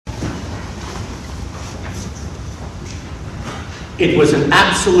It was an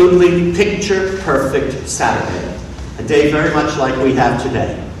absolutely picture-perfect Saturday, a day very much like we have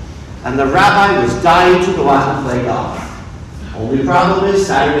today. And the rabbi was dying to go out and play golf. Only problem is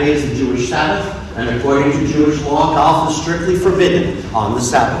Saturday is the Jewish Sabbath, and according to Jewish law, golf is strictly forbidden on the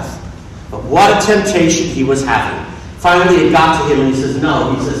Sabbath. But what a temptation he was having. Finally, it got to him, and he says,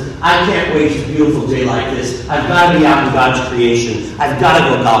 no. He says, I can't waste a beautiful day like this. I've got to be out in God's creation. I've got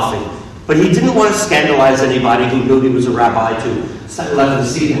to go golfing. But he didn't want to scandalize anybody who knew he was a rabbi to let them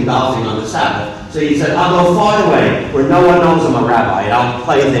see him golfing on the Sabbath. So he said, I'll go far away where no one knows I'm a rabbi, and I'll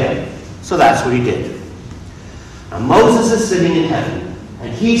play there. So that's what he did. Now Moses is sitting in heaven,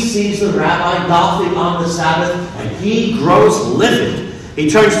 and he sees the rabbi golfing on the Sabbath, and he grows livid. He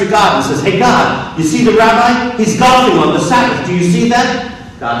turns to God and says, hey God, you see the rabbi? He's golfing on the Sabbath. Do you see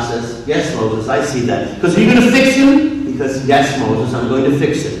that? God says, yes, Moses, I see that. Because are you going to fix him? He says, yes, Moses, I'm going to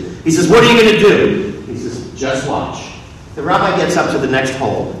fix him. He says, what are you going to do? He says, just watch. The rabbi gets up to the next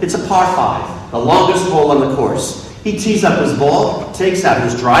hole. It's a par 5, the longest hole on the course. He tees up his ball, takes out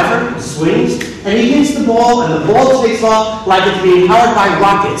his driver, swings, and he hits the ball, and the ball takes off like it's being powered by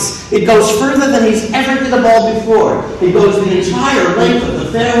rockets. It goes further than he's ever hit a ball before. It goes the entire length of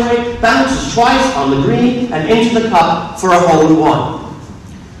the fairway, bounces twice on the green, and into the cup for a hole-in-one.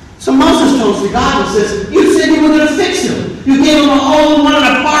 So Moses turns to God and says, you said you were going to fix him. You gave him a hole-in-one and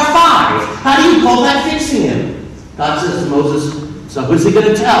a par 5. How do you call that fixing him? God says to Moses, so who's he going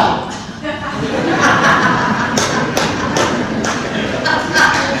to tell?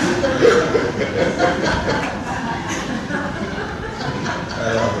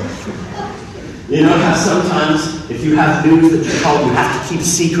 You know how sometimes if you have news that you're told you have to keep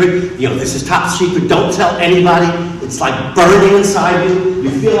secret, this is top secret, don't tell anybody. It's like burning inside you. You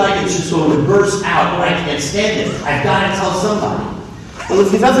feel like it's just going to burst out. Oh, I can't stand it. I've got to tell somebody. Well,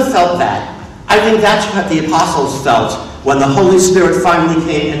 if you've ever felt that, I think that's what the apostles felt when the Holy Spirit finally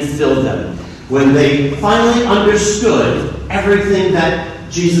came and filled them. When they finally understood everything that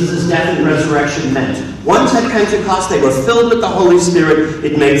Jesus' death and resurrection meant. Once at Pentecost, they were filled with the Holy Spirit.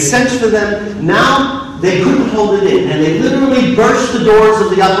 It made sense for them. Now, they couldn't hold it in. And they literally burst the doors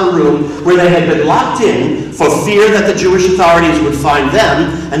of the upper room where they had been locked in for fear that the Jewish authorities would find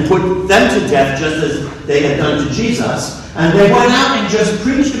them and put them to death just as they had done to Jesus. And they went out and just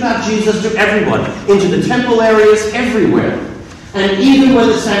preached about Jesus to everyone, into the temple areas, everywhere. And even when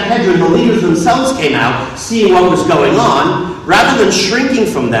the Sanhedrin, the leaders themselves, came out, seeing what was going on, rather than shrinking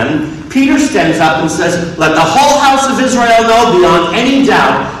from them, Peter stands up and says, let the whole house of Israel know beyond any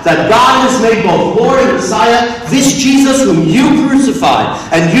doubt that God has made both Lord and Messiah, this Jesus whom you crucified.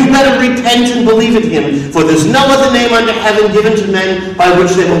 And you better repent and believe in him, for there's no other name under heaven given to men by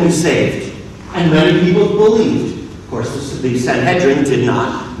which they will be saved. And many people believed. Of course, the Sanhedrin did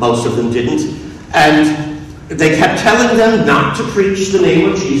not. Most of them didn't. And they kept telling them not to preach the name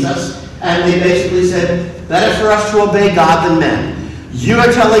of Jesus. And they basically said, better for us to obey God than men. You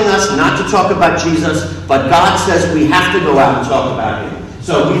are telling us not to talk about Jesus, but God says we have to go out and talk about him.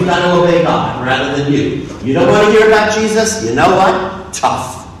 So we've got to obey God rather than you. You don't want to hear about Jesus? You know what?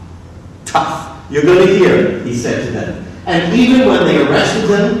 Tough. You're going to hear, he said to them. And even when they arrested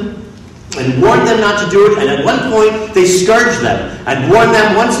them and warned them not to do it, and at one point they scourged them and warned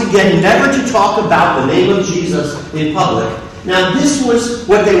them once again never to talk about the name of Jesus in public. Now this was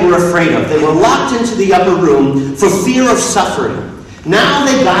what they were afraid of. They were locked into the upper room for fear of suffering. Now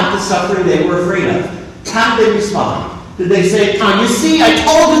they got the suffering they were afraid of. How did they respond? Did they say, you see, I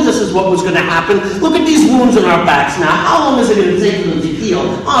told you this is what was going to happen. Look at these wounds on our backs now. How long is it going to take them to heal?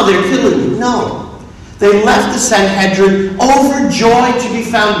 Oh, they're killing you. No. They left the Sanhedrin overjoyed to be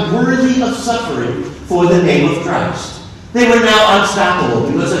found worthy of suffering for the name of Christ. They were now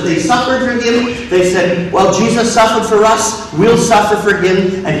unstoppable because if they suffered for him, they said, well, Jesus suffered for us, we'll suffer for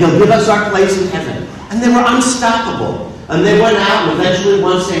him, and he'll give us our place in heaven. And they were unstoppable. And they went out, and eventually,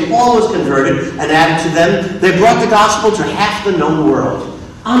 once St. Paul was converted and added to them, they brought the gospel to half the known world.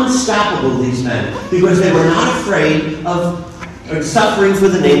 Unstoppable, these men, because they were not afraid of suffering for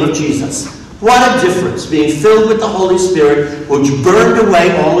the name of Jesus. What a difference being filled with the Holy Spirit, which burned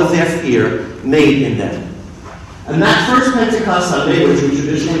away all of their fear, made in them. And that first Pentecost Sunday, which we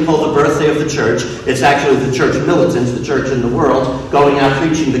traditionally call the birthday of the church, it's actually the church militant, the church in the world, going out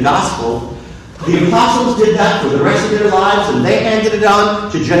preaching the gospel. The apostles did that for the rest of their lives, and they handed it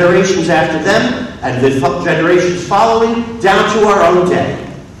on to generations after them, and the generations following, down to our own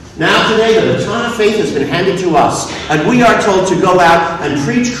day. Now today, the baton of faith has been handed to us, and we are told to go out and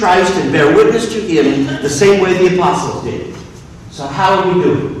preach Christ and bear witness to him the same way the apostles did. So how are we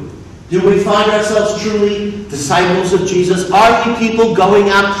doing? Do we find ourselves truly disciples of Jesus? Are we people going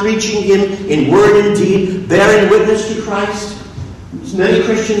out preaching him in word and deed, bearing witness to Christ? Many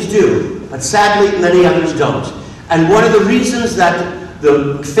Christians do, but sadly many others don't. And one of the reasons that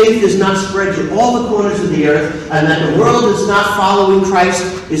the faith is not spread to all the corners of the earth and that the world is not following Christ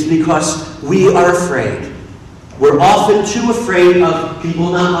is because we are afraid. We're often too afraid of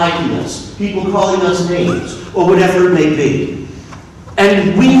people not liking us, people calling us names, or whatever it may be.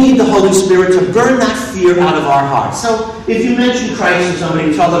 And we need the Holy Spirit to burn that fear out of our hearts. So if you mention Christ to somebody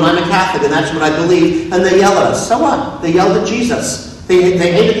and tell them I'm a Catholic and that's what I believe, and they yell at us, so what? They yelled at Jesus. They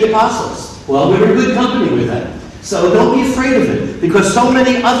hated the apostles. Well, we were in good company with them. So don't be afraid of it, because so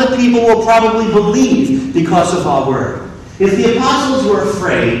many other people will probably believe because of our word. If the apostles were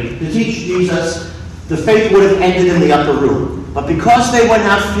afraid to teach Jesus, the faith would have ended in the upper room. But because they went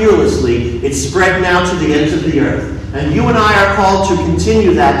out fearlessly, it spread now to the ends of the earth. And you and I are called to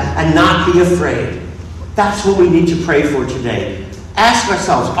continue that and not be afraid. That's what we need to pray for today. Ask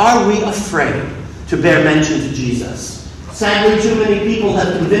ourselves, are we afraid to bear mention to Jesus? Sadly, too many people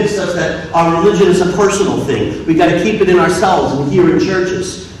have convinced us that our religion is a personal thing. We've got to keep it in ourselves and here in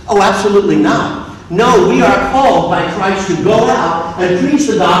churches. Oh, absolutely not. No, we are called by Christ to go out and preach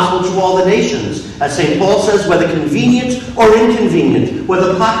the gospel to all the nations. As St. Paul says, whether convenient or inconvenient,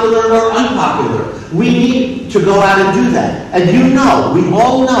 whether popular or unpopular, we need to go out and do that. And you know, we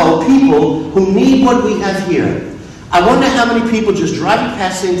all know people who need what we have here. I wonder how many people just driving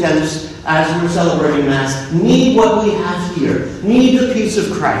past St. Denis as we're celebrating Mass need what we have here, need the peace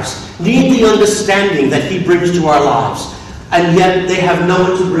of Christ, need the understanding that He brings to our lives. And yet they have no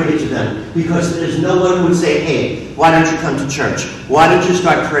one to bring it to them, because there's no one who would say, hey, why don't you come to church? Why don't you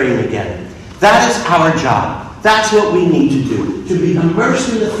start praying again? That is our job. That's what we need to do, to be immersed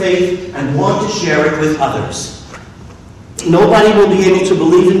in the faith and want to share it with others. Nobody will be able to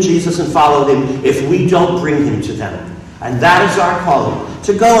believe in Jesus and follow Him if we don't bring Him to them. And that is our calling,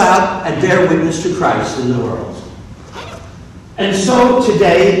 to go out and bear witness to Christ in the world. And so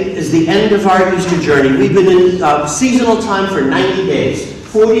today is the end of our Easter journey. We've been in seasonal time for 90 days.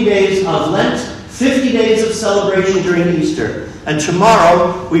 40 days of Lent, 50 days of celebration during Easter. And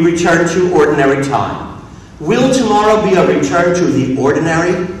tomorrow we return to ordinary time. Will tomorrow be a return to the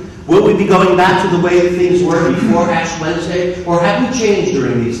ordinary? Will we be going back to the way things were before Ash Wednesday? Or have we changed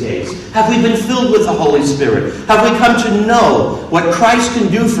during these days? Have we been filled with the Holy Spirit? Have we come to know what Christ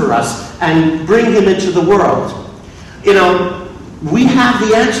can do for us and bring Him into the world? You know, we have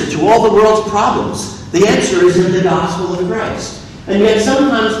the answer to all the world's problems. The answer is in the gospel of Christ. And yet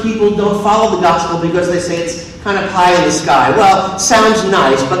sometimes people don't follow the gospel because they say it's kind of pie in the sky. Well, sounds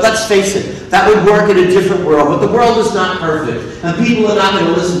nice, but let's face it, that would work in a different world. But the world is not perfect, and people are not going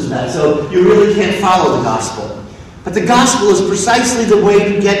to listen to that, so you really can't follow the gospel. But the gospel is precisely the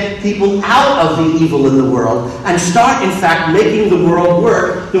way to get people out of the evil in the world and start, in fact, making the world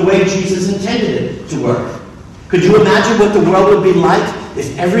work the way Jesus intended it to work. Could you imagine what the world would be like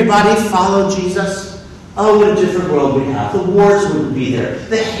if everybody followed Jesus? Oh, what a different world we'd have. The wars wouldn't be there.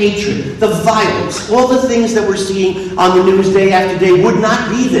 The hatred, the violence, all the things that we're seeing on the news day after day would not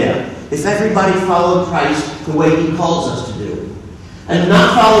be there if everybody followed Christ the way He calls us to do. And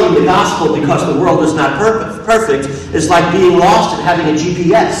not following the gospel because the world is not perfect is like being lost and having a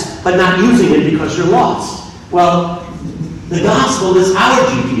GPS, but not using it because you're lost. Well, the gospel is our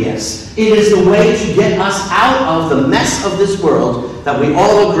GPS. It is the way to get us out of the mess of this world that we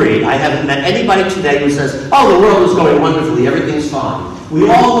all agree. I haven't met anybody today who says, oh, the world is going wonderfully, everything's fine. We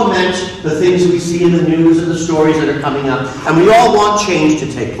all lament the things we see in the news and the stories that are coming up, and we all want change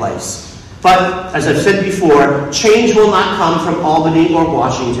to take place. But, as I've said before, change will not come from Albany or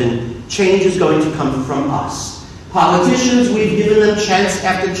Washington. Change is going to come from us. Politicians, we've given them chance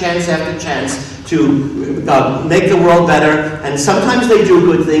after chance after chance to make the world better, and sometimes they do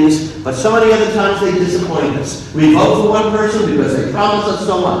good things, but so many other times they disappoint us. We vote for one person because they promise us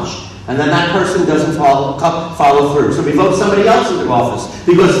so much, and then that person doesn't follow through. So we vote somebody else into office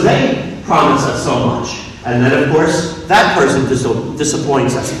because they promise us so much. And then, of course, that person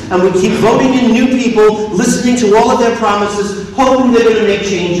disappoints us. And we keep voting in new people, listening to all of their promises, hoping they're going to make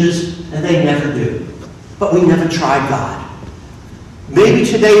changes, and they never do. But we never try God. Maybe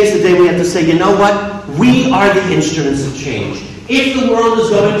today is the day we have to say, you know what? We are the instruments of change. If the world is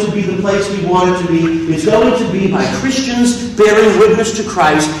going to be the place we want it to be, it's going to be by Christians bearing witness to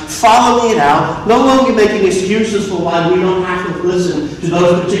Christ, following it out, no longer making excuses for why we don't have to listen to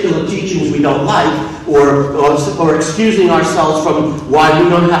those particular teachings we don't like, or excusing ourselves from why we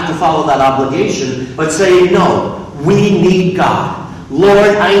don't have to follow that obligation, but saying, no, we need God.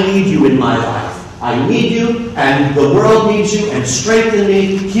 Lord, I need you in my life. I need you, and the world needs you, and strengthen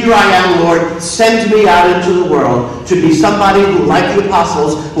me. Here I am, Lord. Send me out into the world to be somebody who, like the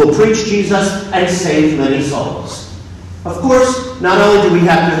apostles, will preach Jesus and save many souls. Of course, not only do we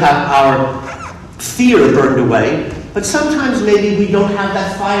have to have our fear burned away, but sometimes maybe we don't have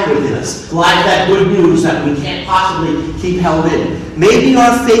that fire within us, like that good news that we can't possibly keep held in. Maybe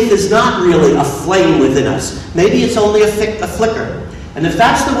our faith is not really a flame within us. Maybe it's only a flicker. And if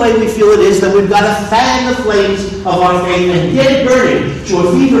that's the way we feel it is, then we've got to fan the flames of our faith and get it burning to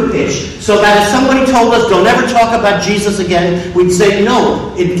a fever pitch, so that if somebody told us, don't ever talk about Jesus again, we'd say,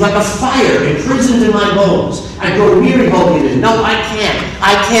 no, it's like a fire imprisoned in my bones. I grow weary holding it. No, I can't.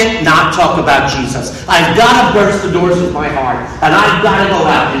 I can't not talk about Jesus. I've got to burst the doors of my heart, and I've got to go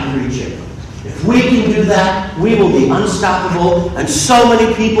out and preach it. If we can do that, we will be unstoppable, and so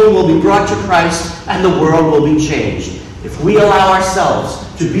many people will be brought to Christ, and the world will be changed. If we allow ourselves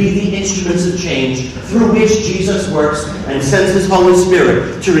to be the instruments of change through which Jesus works and sends His Holy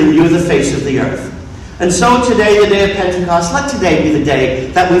Spirit to renew the face of the earth. And so today, the day of Pentecost, let today be the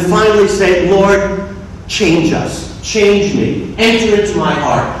day that we finally say, Lord, change us, change me, enter into my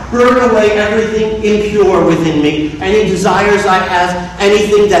heart, burn away everything impure within me, any desires I have,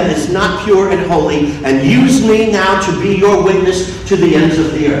 anything that is not pure and holy, and use me now to be your witness to the ends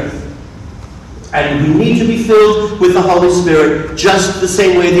of the earth. And we need to be filled with the Holy Spirit just the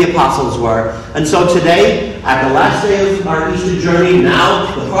same way the apostles were. And so today, at the last day of our Easter journey, now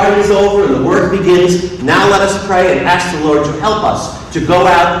the party is over and the work begins. Now let us pray and ask the Lord to help us to go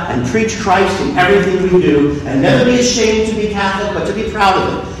out and preach Christ in everything we do, and never be ashamed to be Catholic, but to be proud of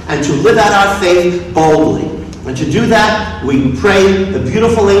it, and to live out our faith boldly. And to do that, we pray the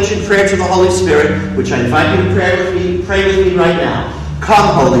beautiful ancient prayer to the Holy Spirit, which I invite you to pray with me right now.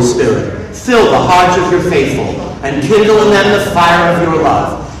 Come, Holy Spirit. Fill the hearts of your faithful, and kindle in them the fire of your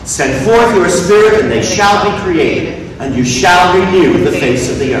love. Send forth your Spirit, and they shall be created, and you shall renew the face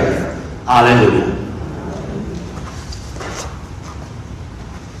of the earth. Alleluia.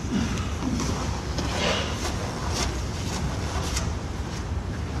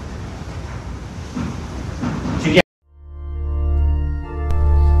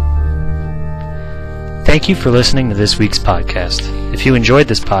 Thank you for listening to this week's podcast. If you enjoyed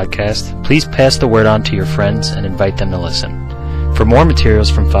this podcast, please pass the word on to your friends and invite them to listen. For more materials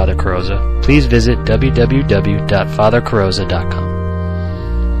from Father Carrozza, please visit www.fathercarrozza.com.